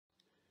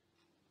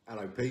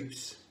Hello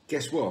peeps,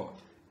 guess what?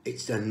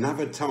 It's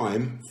another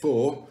time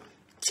for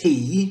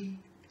tea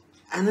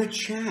and a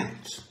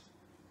chat.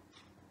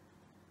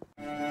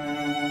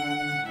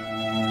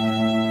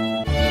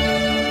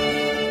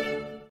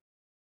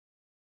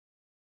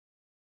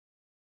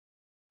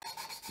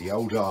 The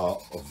old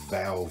art of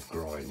valve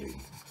grinding.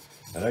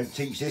 I don't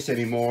teach this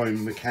anymore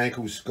in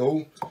mechanical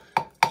school.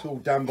 It's all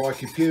done by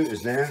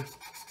computers now.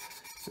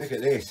 Look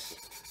at this.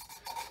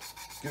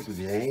 Good with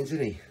your hands,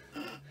 isn't he?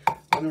 I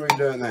wonder where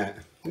he learned that.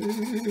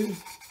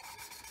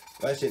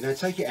 That's it. Now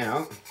take it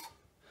out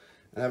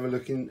and have a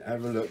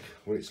look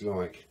what it's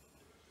like.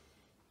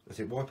 That's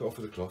it. Wipe it off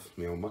with a cloth,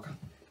 me old mucker.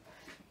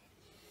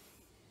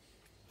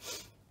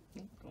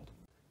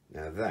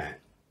 Now that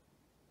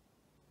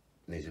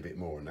needs a bit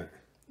more on that.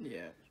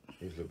 Yeah.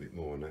 Needs a little bit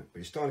more on that. But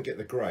you're starting to get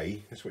the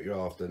grey. That's what you're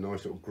after.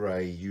 Nice little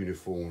grey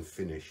uniform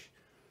finish.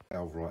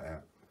 Valve right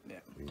out. Yeah.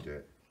 You can do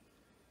it.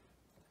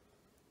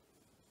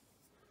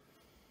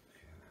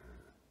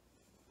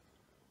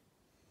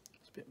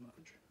 It's a bit much.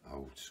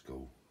 Old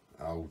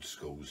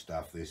school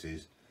stuff. This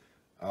is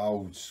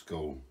old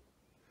school.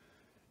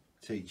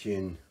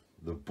 Teaching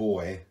the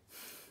boy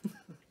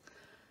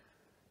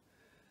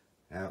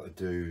how to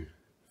do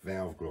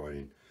valve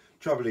grinding.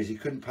 Trouble is, he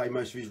couldn't pay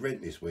most of his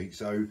rent this week,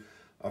 so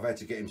I've had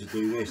to get him to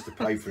do this to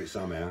pay for it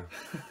somehow.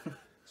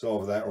 It's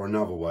either that or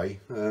another way.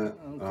 I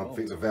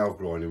think the valve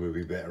grinding would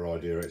be a better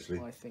idea, actually.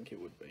 I think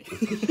it would be.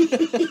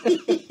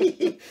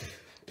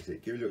 That's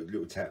it. Give it a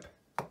little tap.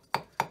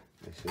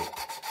 That's it.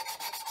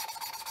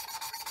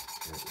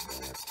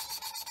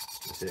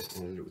 That's it.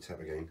 And a little tap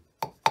again.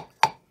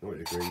 90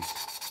 degrees.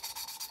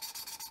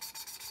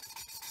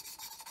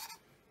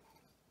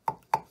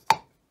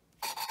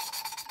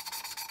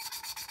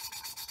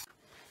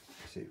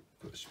 That's it.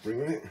 Put a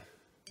spring on it.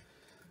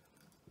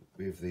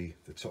 With the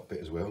top bit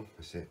as well.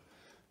 That's it.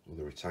 Or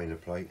the retainer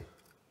plate.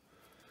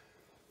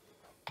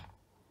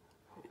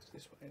 It's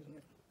this way, isn't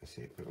it? That's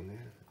it. Put it on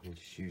there. And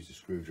just use the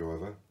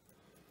screwdriver.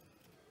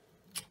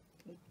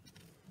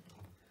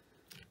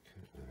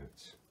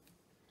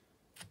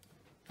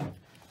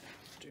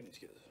 Do need to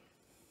get this.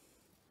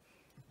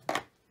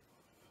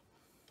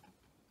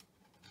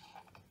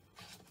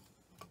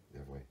 The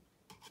other way.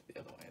 The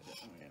other way, is it?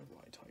 Oh yeah,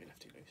 right, tighty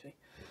lefty loosey.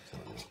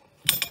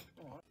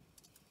 Alright.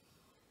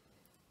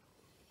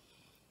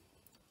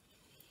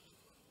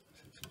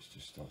 So it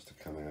just starts to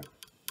come out.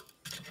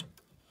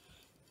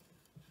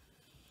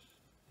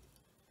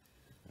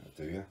 That'll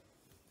do ya?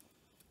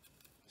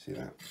 See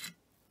that?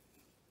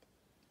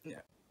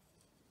 Yeah.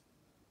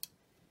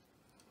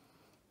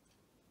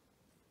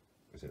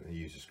 That's it.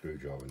 Use a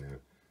screwdriver now.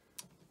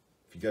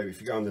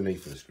 If you go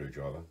underneath with a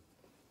screwdriver,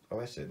 oh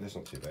that's it. That's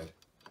not too bad.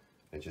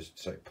 And just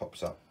so it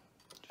pops up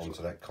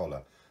onto that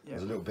collar. Yeah.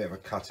 There's a little bit of a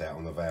cutout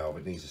on the valve.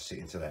 It needs to sit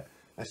into that.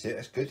 That's it.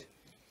 That's good.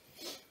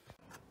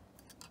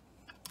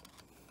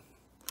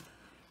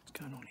 What's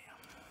going on here?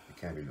 It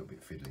can be a little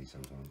bit fiddly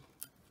sometimes.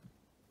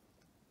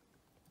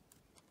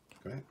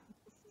 Got it?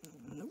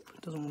 Nope,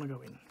 it doesn't want to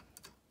go in.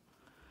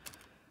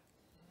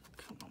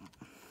 Come on.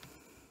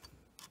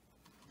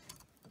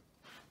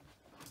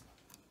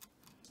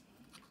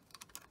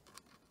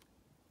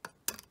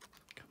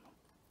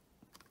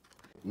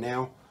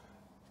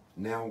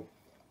 Now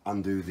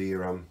undo the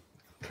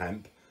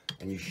clamp,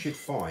 and you should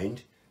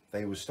find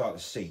they will start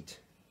to seat.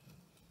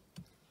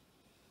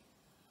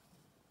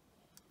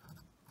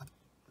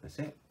 That's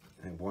it.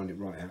 And wind it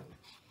right out.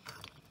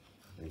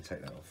 And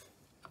take that off.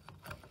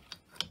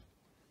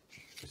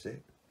 That's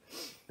it.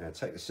 Now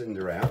take the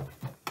cylinder out.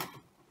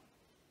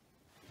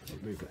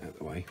 Move it out of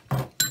the way.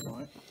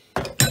 Right.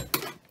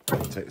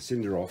 Take the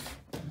cylinder off.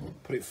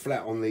 Put it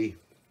flat on the.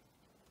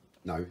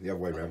 No, the other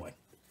way around.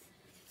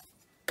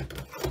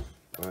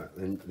 Right,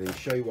 then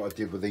show you what I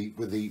did with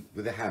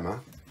the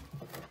hammer.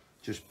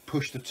 Just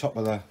push the top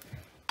of the.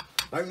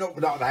 Don't knock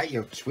like that,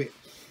 you twit.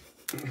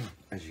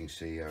 As you can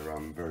see,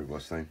 very well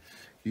stained.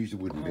 Use the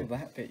wooden bit.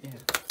 That bit, yeah.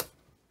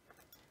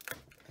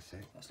 That's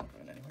it. That's not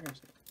going anywhere,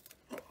 is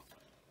it?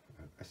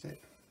 That's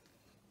it.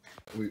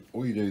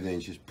 All you do then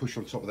is just push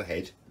on top of the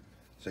head.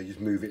 So you just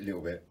move it a little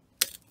bit.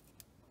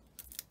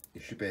 You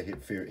should be able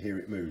to hear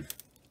it move.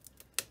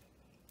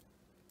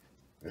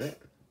 Is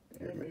it?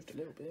 Yeah, it moved a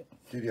little bit.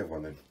 Do the other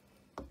one then.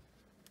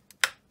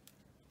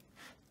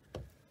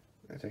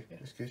 That's it.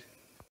 That's good.